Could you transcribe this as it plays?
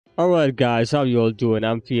Alright guys, how you all doing?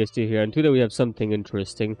 I'm Fiesta here, and today we have something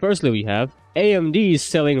interesting. Firstly, we have AMD is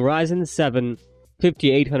selling Ryzen 7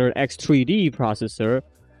 5800X 3D processor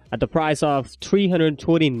at the price of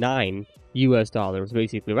 $329 US,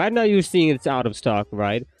 basically. Right now you're seeing it's out of stock,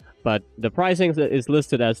 right? But the pricing is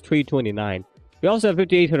listed as $329. We also have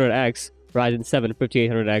 5800X, Ryzen 7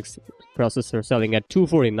 5800X processor selling at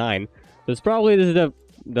 $249. So it's probably this is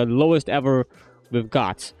the lowest ever we've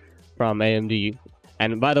got from AMD.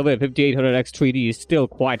 And by the way, 5800X 3D is still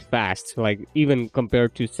quite fast. Like, even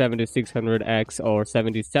compared to 7600X or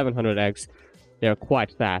 7700X, they're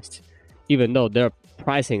quite fast. Even though their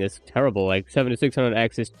pricing is terrible. Like,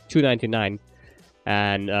 7600X is $299.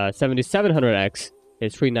 And 7700X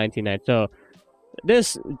is $399. So,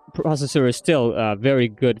 this processor is still a very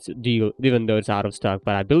good deal, even though it's out of stock.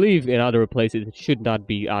 But I believe in other places it should not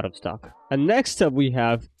be out of stock. And next up, we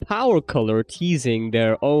have PowerColor teasing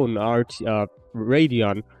their own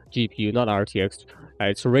Radeon GPU, not RTX.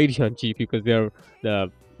 It's Radeon GPU because they're the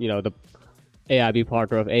AIB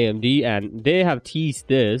partner of AMD, and they have teased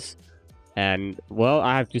this. And well,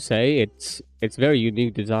 I have to say it's very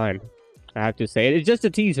unique design. I have to say it's just a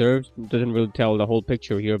teaser, doesn't really tell the whole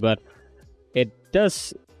picture here, but it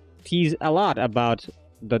does tease a lot about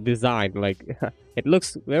the design. Like, it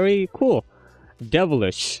looks very cool,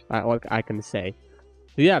 devilish, I can say.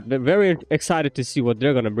 So yeah, they're very excited to see what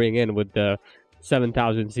they're gonna bring in with the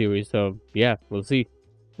 7000 series. So yeah, we'll see.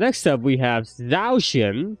 Next up, we have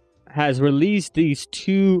Zhaoxin has released these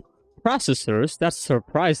two processors. That's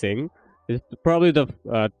surprising. It's probably the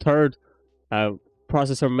third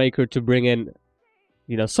processor maker to bring in,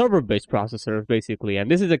 server-based processors, basically.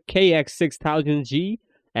 And this is a KX6000G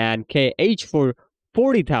and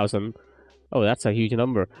KH44000. Oh, that's a huge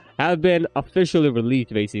number. Have been officially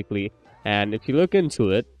released, basically. And if you look into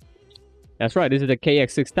it, that's right, this is the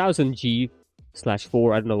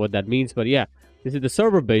KX6000G/4. I don't know what that means, but yeah, this is the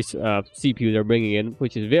server-based CPU they're bringing in,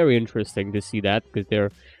 which is very interesting to see that, because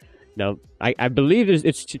they're, I believe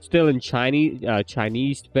it's still in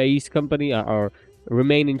Chinese-based company, or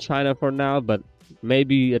remain in China for now, but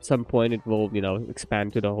maybe at some point it will,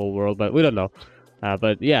 expand to the whole world, but we don't know.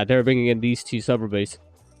 But yeah, they're bringing in these two server-based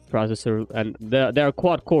processors, and they're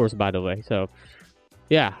quad cores, by the way. So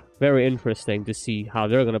yeah, very interesting to see how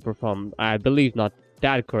they're gonna perform. I believe not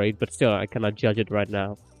that great, but still I cannot judge it right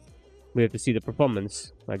now. We have to see the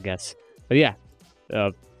performance, I guess. But yeah,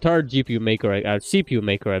 third CPU maker,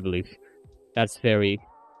 I believe. That's very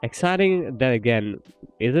exciting. Then again,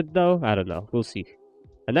 is it though? I don't know. We'll see.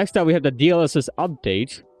 And next up, we have the DLSS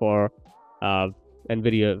update for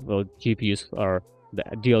NVIDIA GPUs, or the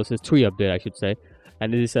DLSS 3 update, I should say.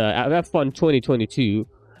 And this is F1 2022.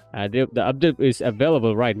 The update is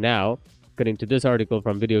available right now, according to this article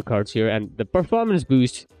from Video Cards here, and the performance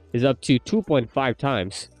boost is up to 2.5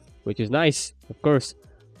 times, which is nice, of course.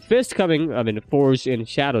 Fist forged in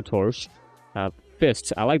Shadow Torch.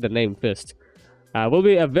 Fist, I like the name Fist. Will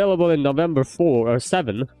be available in November 4 or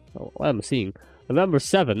 7. Oh, I'm seeing November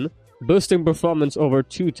 7, boosting performance over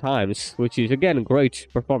 2 times, which is again great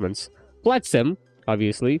performance. Flat Sim,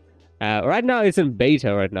 obviously. Right now it's in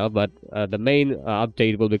beta right now, but the main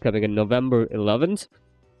update will be coming in November 11th.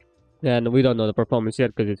 And we don't know the performance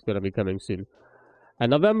yet because it's going to be coming soon. And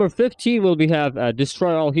November 15 will have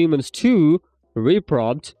Destroy All Humans 2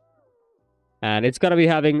 reprobed. And it's going to be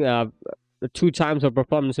having 2 times of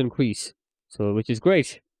performance increase. So, which is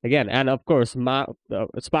great. Again, and of course,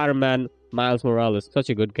 Spider-Man Miles Morales, such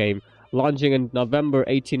a good game. Launching in November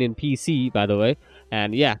 18 in PC, by the way.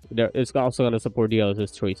 And yeah, it's also going to support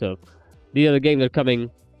DLSS 3. So, these are the games that are coming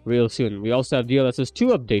real soon. We also have DLSS 2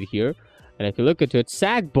 update here. And if you look into it,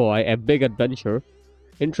 Sackboy: A Big Adventure.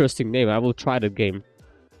 Interesting name. I will try the game.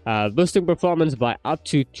 Boosting performance by up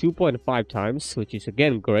to 2.5 times, which is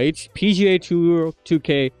again great. PGA Tour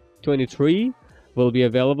 2K23 will be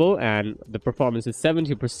available, and the performance is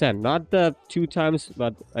 70%. Not the 2 times,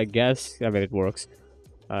 but I guess, it works.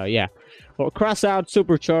 Yeah. Well, Crossout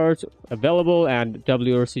Supercharged available, and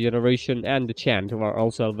WRC Generation and the Chant are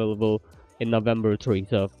also available in November 3.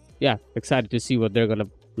 So yeah, excited to see what they're gonna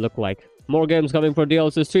look like. More games coming for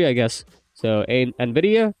DLSS 3, I guess. So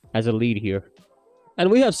NVIDIA has a lead here. And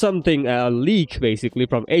we have something, a leak basically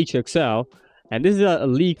from HXL. And this is a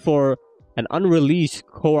leak for an unreleased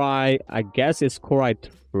Core I guess it's Core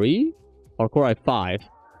i3 or Core i5.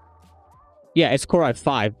 Yeah, it's Core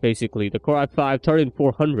i5 basically. The Core i5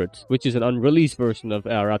 13400, which is an unreleased version of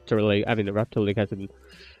Raptor Lake. Raptor Lake hasn't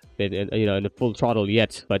been in the full throttle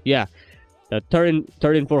yet. But yeah, the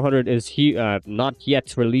 13400 is not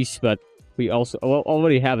yet released, but we also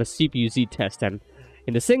already have a CPU-Z test, and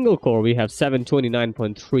in the single core we have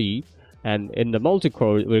 729.3 And in the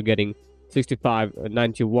multi-core, we're getting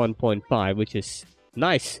 6591.5, which is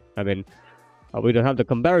nice. I mean, we don't have the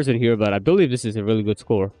comparison here, but I believe this is a really good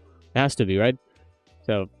score. It has to be, right?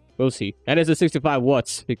 So we'll see. And it's a 65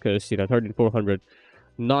 watts because, 13400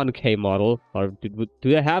 non-K model. Or do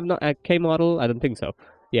they have a K model? I don't think so.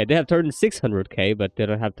 Yeah, they have 13600K, but they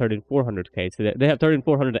don't have 13400K. So they have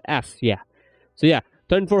 13400F, yeah. So yeah,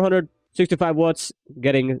 13400, 65 watts,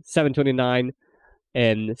 getting 729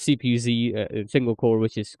 and CPU-Z single core,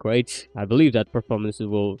 which is great. I believe that performance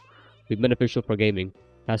will be beneficial for gaming.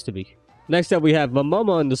 Has to be. Next up, we have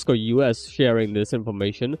Mamama_US sharing this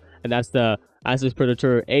information, and that's the Asus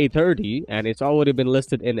Predator A30, and it's already been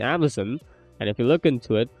listed in Amazon. And if you look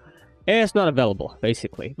into it, it's not available,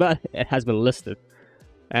 basically, but it has been listed.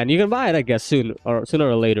 And you can buy it, I guess, sooner or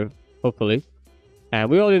later, hopefully. And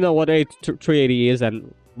we already know what A380 is,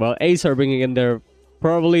 and, well, ACER are bringing in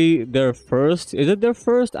probably their first. Is it their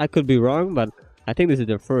first? I could be wrong, but I think this is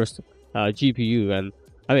their first GPU. And,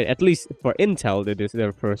 I mean, at least for Intel, it is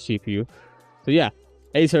their first GPU. So, yeah,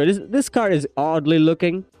 ACER. This card is oddly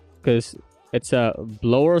looking, because it's a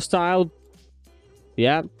blower style.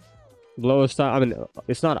 Yeah, blower style. I mean,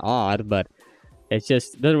 it's not odd, but it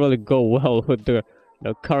just doesn't really go well with the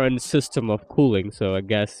current system of cooling. So I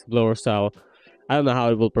guess blower style, I don't know how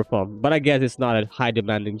it will perform, but I guess it's not a high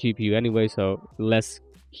demanding GPU anyway, so less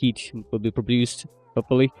heat will be produced,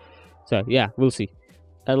 hopefully. So yeah, we'll see.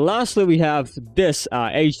 And lastly, we have this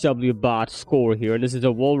HW bot score here, and this is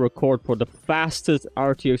a world record for the fastest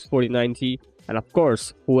RTX 4090. And of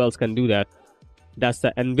course, who else can do that? That's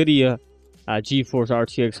the NVIDIA GeForce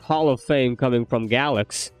RTX Hall of Fame coming from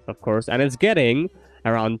GALAX, of course, and it's getting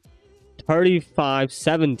around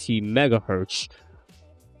 3570 megahertz.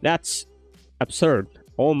 That's absurd.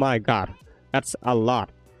 Oh my god, that's a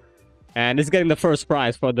lot. And it's getting the first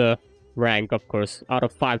prize for the rank, of course, out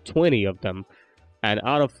of 520 of them. And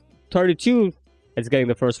out of 32, it's getting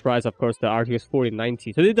the first prize, of course, the RTX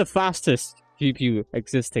 4090. So this is the fastest GPU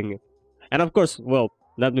existing. And of course, well,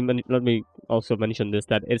 let me also mention this,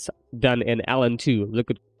 that it's done in LN2,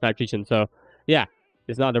 liquid nitrogen. So yeah,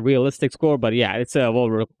 it's not a realistic score, but yeah, it's a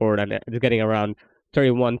world record, and it's getting around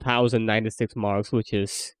 31,096 marks, which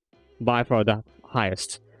is by far the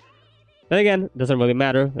highest. Then again, doesn't really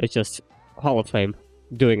matter. It's just Hall of Fame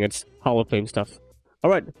doing its Hall of Fame stuff.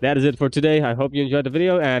 Alright, that is it for today. I hope you enjoyed the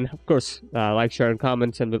video, and of course, like, share, and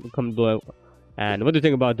comment, and comment below. And what do you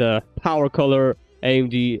think about the PowerColor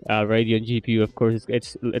AMD Radeon GPU? Of course,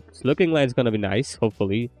 it's looking like it's gonna be nice,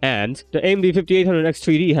 hopefully. And the AMD 5800X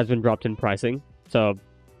 3D has been dropped in pricing. So,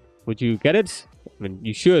 would you get it? I mean,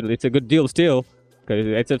 you should. It's a good deal still,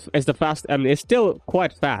 because it's the fast. I mean, it's still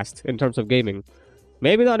quite fast in terms of gaming.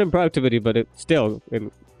 Maybe not in productivity, but it's still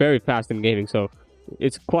very fast in gaming. So,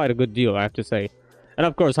 it's quite a good deal, I have to say. And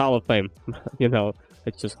of course, Hall of Fame.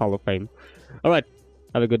 It's just Hall of Fame. All right,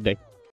 have a good day.